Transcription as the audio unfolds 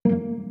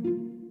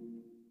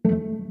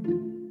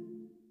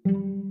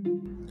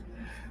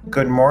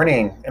Good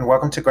morning and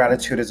welcome to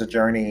Gratitude as a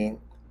Journey.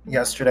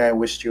 Yesterday, I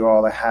wished you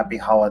all a happy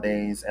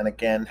holidays and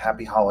again,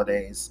 happy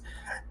holidays.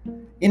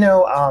 You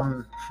know,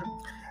 um,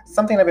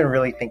 Something I've been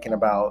really thinking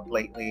about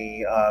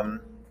lately.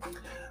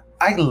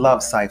 I love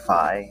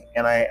sci-fi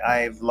and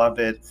I've loved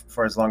it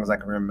for as long as I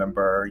can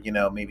remember.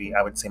 Maybe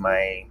I would say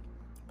my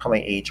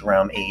probably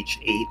around age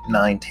 8,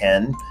 9,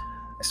 10.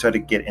 I started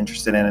to get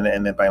interested in it,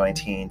 and then by my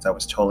teens, I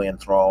was totally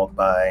enthralled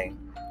by,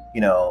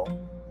 you know,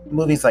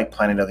 movies like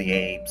Planet of the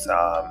Apes,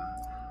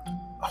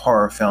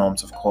 horror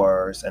films, of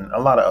course, and a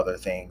lot of other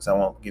things. I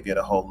won't give you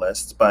the whole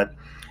list, but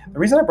the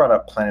reason I brought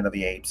up Planet of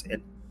the Apes,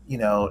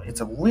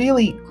 it's a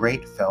really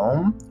great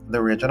film, the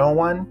original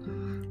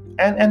one,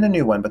 and the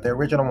new one, but the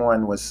original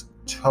one was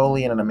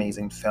totally an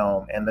amazing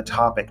film, and the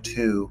topic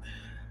too,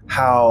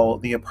 how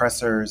the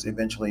oppressors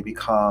eventually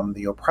become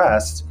the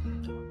oppressed,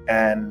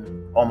 and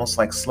almost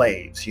like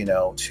slaves,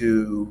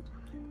 to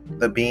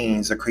the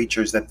beings, the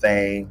creatures that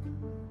they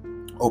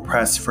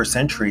oppressed for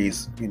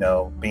centuries,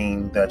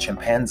 being the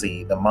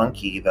chimpanzee, the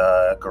monkey,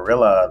 the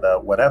gorilla, the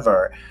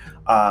whatever,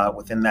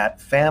 within that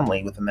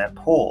family, within that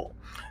pool.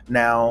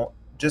 Now,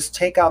 just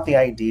take out the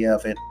idea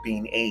of it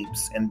being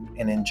apes and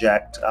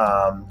inject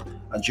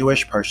a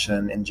Jewish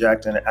person,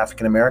 inject an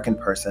African American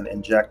person,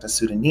 inject a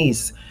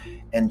Sudanese,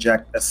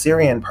 inject a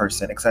Syrian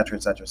person, etc.,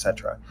 etc.,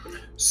 etc.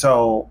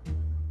 So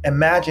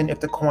imagine if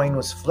the coin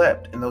was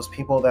flipped and those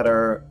people that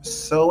are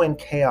so in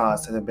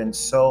chaos and have been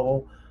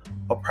so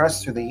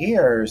oppressed through the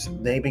years,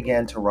 they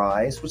began to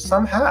rise, which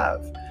some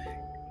have,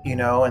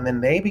 and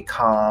then they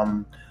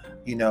become,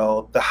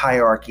 the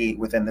hierarchy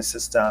within the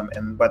system.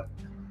 But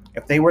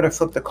if they were to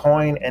flip the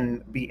coin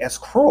and be as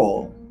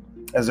cruel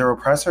as their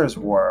oppressors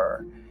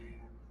were,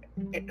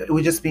 it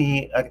would just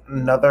be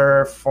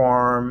another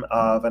form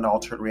of an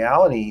altered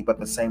reality, but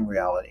the same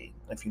reality,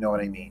 if you know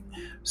what I mean.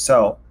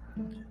 So,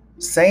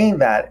 saying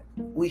that,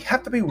 we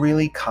have to be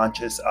really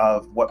conscious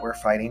of what we're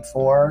fighting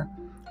for.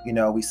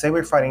 We say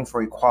we're fighting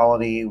for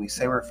equality, we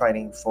say we're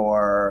fighting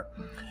for,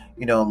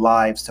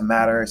 lives to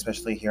matter,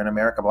 especially here in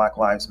America, Black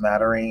Lives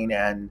Mattering,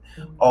 and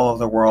all of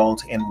the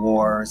world in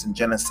wars and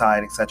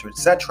genocide,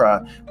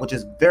 etc., which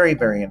is very,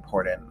 very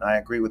important. I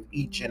agree with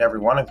each and every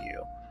one of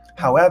you.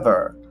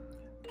 However,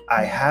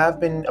 I have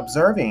been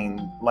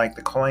observing like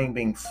the coin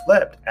being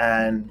flipped,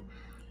 and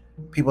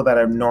people that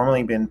have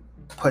normally been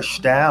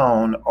pushed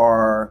down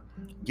are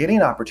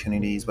getting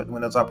opportunities, but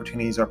when those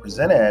opportunities are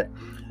presented,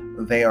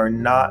 they are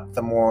not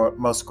the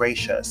most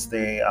gracious.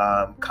 They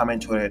come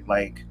into it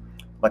like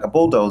a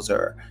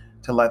bulldozer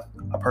to let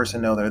a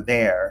person know they're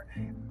there.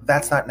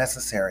 That's not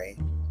necessary.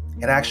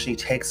 It actually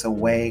takes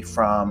away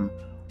from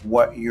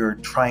what you're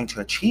trying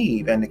to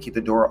achieve and to keep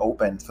the door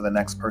open for the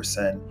next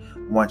person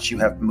once you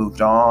have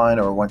moved on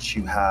or once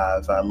you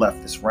have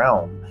left this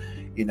realm.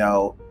 You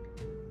know,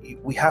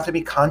 we have to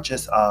be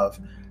conscious of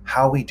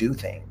how we do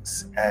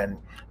things, and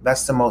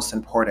that's the most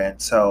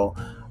important. So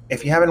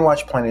if you haven't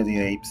watched Planet of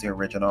the Apes, the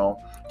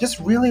original, just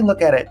really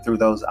look at it through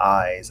those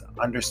eyes,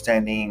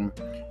 understanding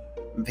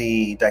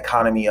the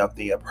dichotomy of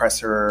the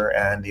oppressor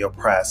and the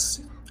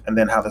oppressed, and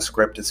then how the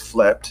script is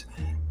flipped,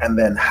 and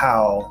then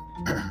how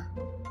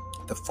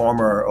the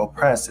former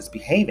oppressed is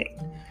behaving,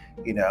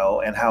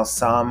 and how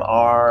some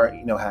are,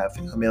 have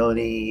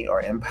humility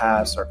or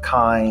empaths or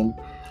kind,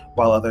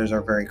 while others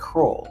are very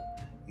cruel,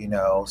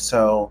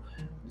 So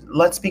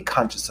let's be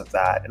conscious of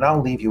that. And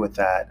I'll leave you with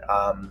that.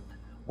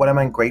 What am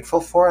I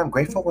grateful for? I'm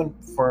grateful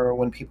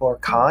when people are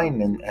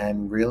kind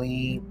and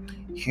really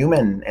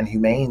human and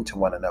humane to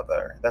one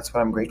another. That's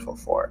what I'm grateful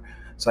for.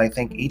 So I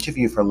thank each of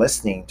you for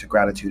listening to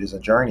Gratitude is a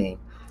Journey.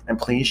 And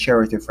please share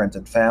with your friends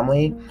and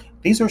family.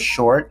 These are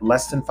short,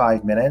 less than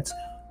 5 minutes,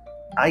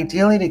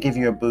 ideally to give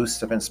you a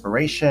boost of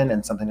inspiration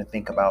and something to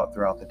think about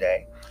throughout the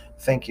day.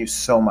 Thank you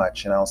so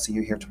much, and I'll see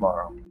you here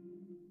tomorrow.